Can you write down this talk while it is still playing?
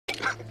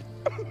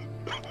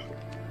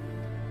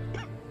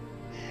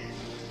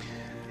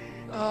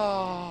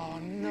Oh,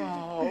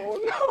 no,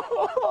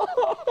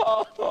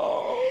 no,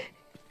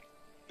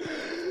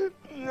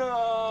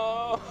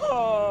 no.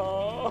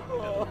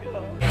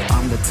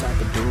 I'm the type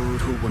of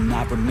dude who will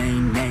not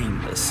remain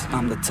nameless.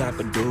 I'm the type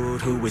of dude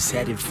who is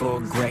headed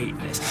for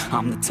greatness.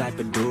 I'm the type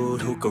of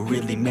dude who could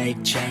really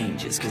make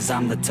changes. Cause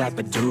I'm the type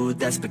of dude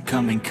that's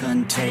becoming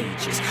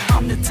contagious.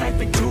 I'm the type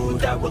of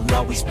dude that will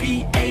always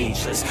be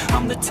ageless.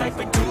 I'm the type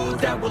of dude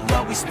that will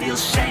always feel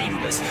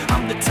shameless.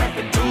 I'm the type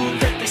of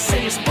dude that they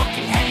say is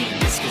fucking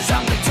heinous. Cause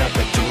I'm the type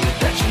of dude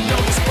that you know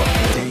is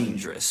fucking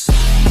dangerous.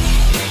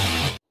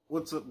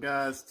 What's up,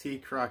 guys? T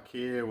Croc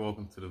here.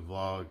 Welcome to the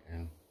vlog.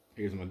 And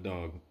here's my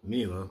dog,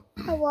 Mila.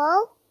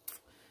 Hello?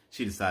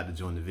 She decided to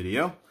join the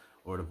video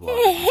or the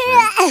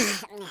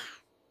vlog.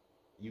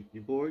 You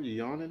bored? You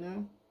yawning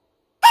now?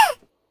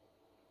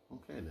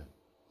 Okay then.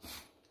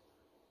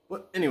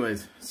 But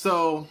anyways,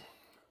 so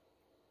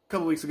a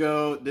couple weeks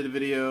ago, did a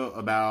video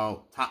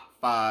about top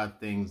 5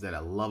 things that I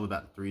love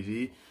about the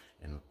 3G.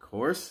 And of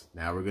course,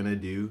 now we're gonna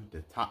do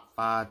the top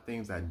 5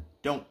 things I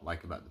don't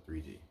like about the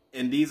 3G.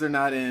 And these are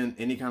not in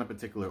any kind of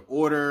particular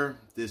order.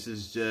 This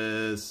is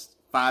just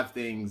 5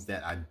 things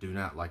that I do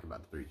not like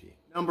about the 3G.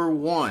 Number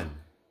 1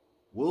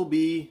 will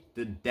be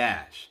the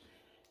dash.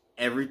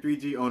 Every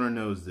 3G owner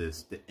knows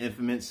this, the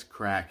infamous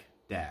crack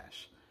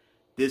dash.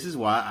 This is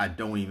why I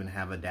don't even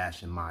have a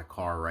dash in my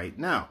car right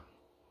now.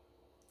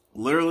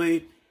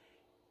 Literally,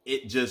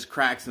 it just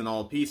cracks in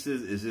all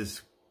pieces. It's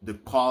just, the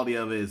quality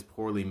of it is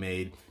poorly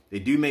made. They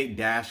do make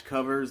dash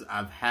covers.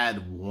 I've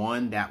had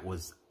one that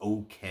was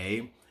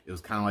okay. It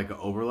was kind of like an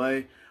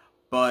overlay,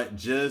 but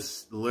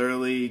just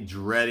literally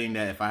dreading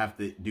that if I have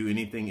to do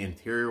anything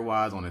interior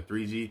wise on a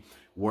 3G,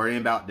 worrying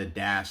about the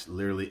dash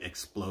literally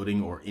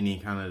exploding or any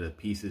kind of the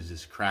pieces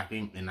just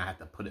cracking and I have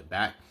to put it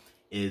back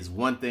is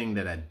one thing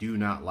that I do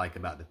not like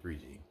about the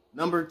 3G.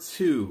 Number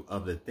 2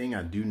 of the thing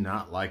I do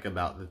not like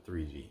about the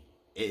 3G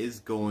is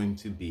going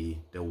to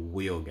be the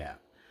wheel gap.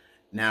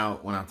 Now,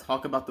 when I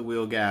talk about the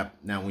wheel gap,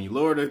 now when you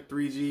lower the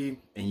 3G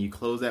and you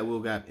close that wheel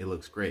gap, it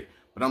looks great.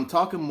 But I'm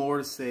talking more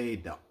to say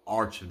the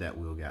arch of that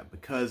wheel gap,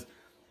 because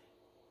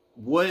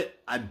what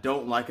I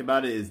don't like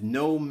about it is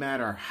no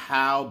matter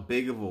how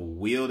big of a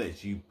wheel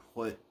that you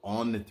put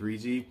on the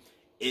 3G,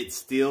 it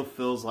still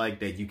feels like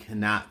that you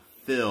cannot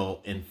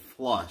fill and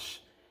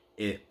flush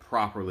it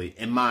properly,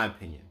 in my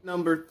opinion.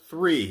 Number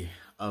 3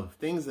 of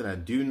things that I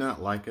do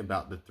not like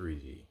about the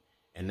 3G,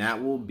 and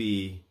that will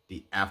be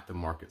the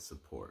aftermarket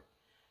support.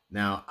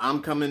 Now,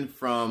 I'm coming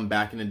from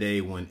back in the day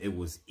when it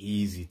was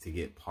easy to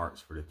get parts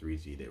for the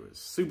 3G. There was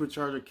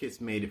supercharger kits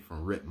made it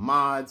from Rip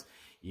Mods,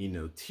 you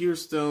know,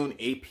 Tearstone,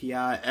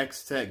 API,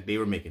 X-Tech. They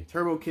were making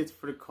turbo kits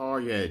for the car.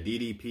 You had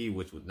DDP,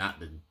 which was not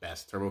the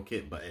best turbo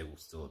kit, but it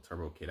was still a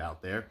turbo kit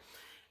out there.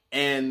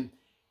 And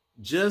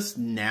just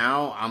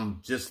now,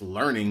 I'm just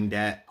learning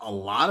that a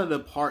lot of the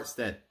parts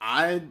that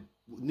I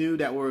knew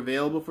that were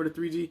available for the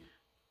 3G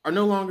are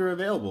no longer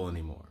available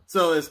anymore.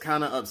 So it's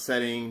kind of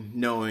upsetting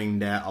knowing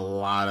that a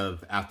lot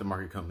of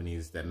aftermarket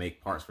companies that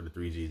make parts for the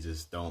 3G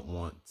just don't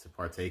want to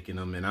partake in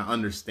them. And I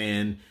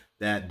understand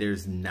that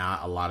there's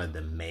not a lot of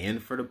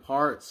demand for the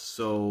parts,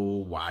 so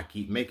why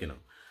keep making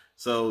them?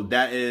 So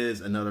that is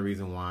another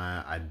reason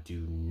why I do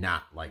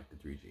not like the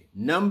 3G.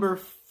 Number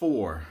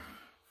 4,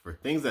 for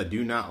things I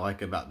do not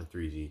like about the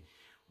 3G,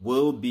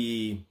 will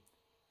be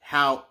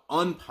how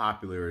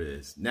unpopular it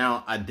is.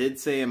 Now, I did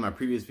say in my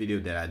previous video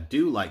that I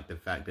do like the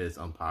fact that it's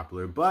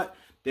unpopular, but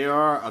there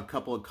are a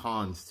couple of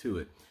cons to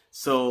it.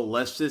 So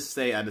let's just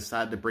say I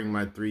decided to bring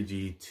my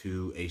 3G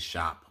to a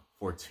shop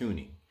for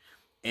tuning,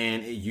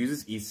 and it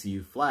uses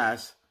ECU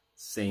flash,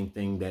 same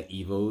thing that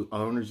Evo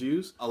owners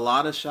use. A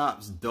lot of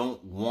shops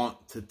don't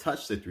want to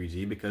touch the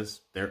 3G because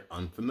they're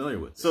unfamiliar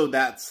with it. So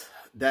that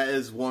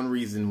is one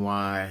reason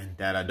why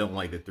that I don't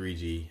like the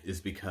 3G,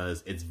 is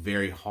because it's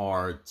very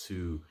hard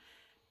to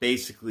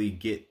basically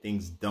get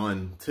things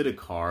done to the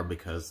car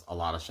because a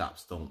lot of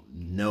shops don't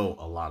know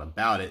a lot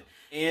about it.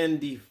 And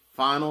the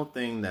final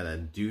thing that I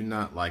do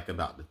not like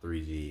about the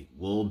 3G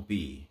will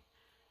be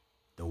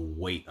the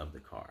weight of the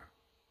car.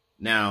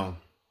 Now,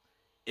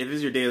 if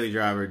it's your daily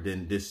driver,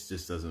 then this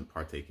just doesn't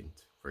partake in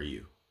for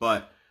you.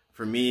 But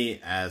for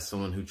me, as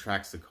someone who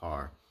tracks the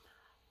car,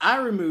 I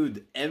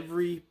removed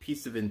every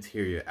piece of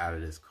interior out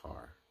of this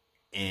car,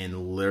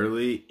 and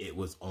literally it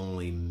was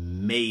only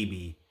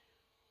maybe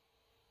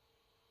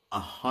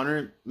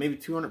 100, maybe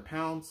 200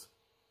 pounds.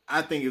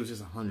 I think it was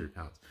just 100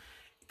 pounds.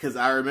 Because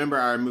I remember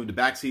I removed the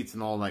back seats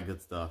and all that good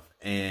stuff,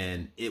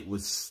 and it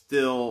was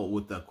still,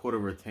 with the quarter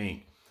of a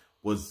tank,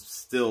 was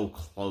still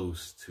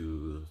close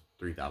to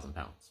 3,000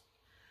 pounds.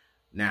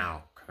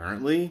 Now,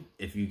 currently,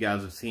 if you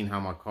guys have seen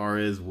how my car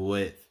is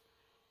with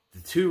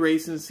the 2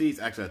 racing seats,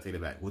 actually I take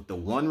it back, with the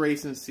 1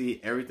 racing seat,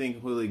 everything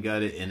completely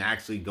gutted, and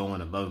actually going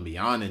above and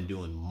beyond and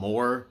doing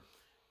more,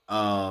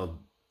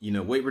 you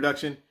know, weight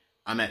reduction,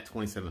 I'm at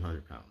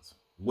 2,700 pounds,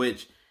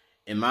 which,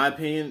 in my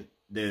opinion,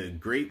 the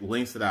great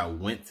lengths that I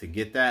went to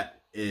get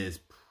that is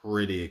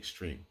pretty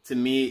extreme. To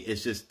me,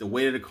 it's just the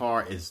weight of the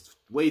car is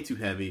way too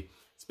heavy,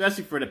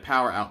 especially for the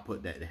power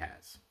output that it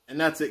has. And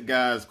that's it,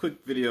 guys.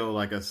 Quick video,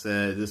 like I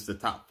said. This is the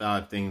top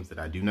 5 things that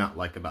I do not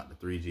like about the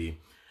 3G.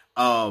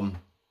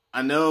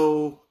 I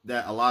know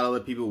that a lot of other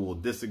people will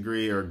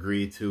disagree or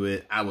agree to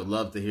it. I would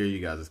love to hear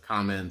you guys'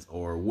 comments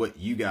or what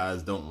you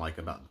guys don't like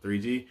about the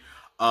 3G.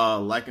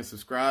 Like and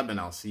subscribe, and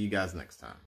I'll see you guys next time.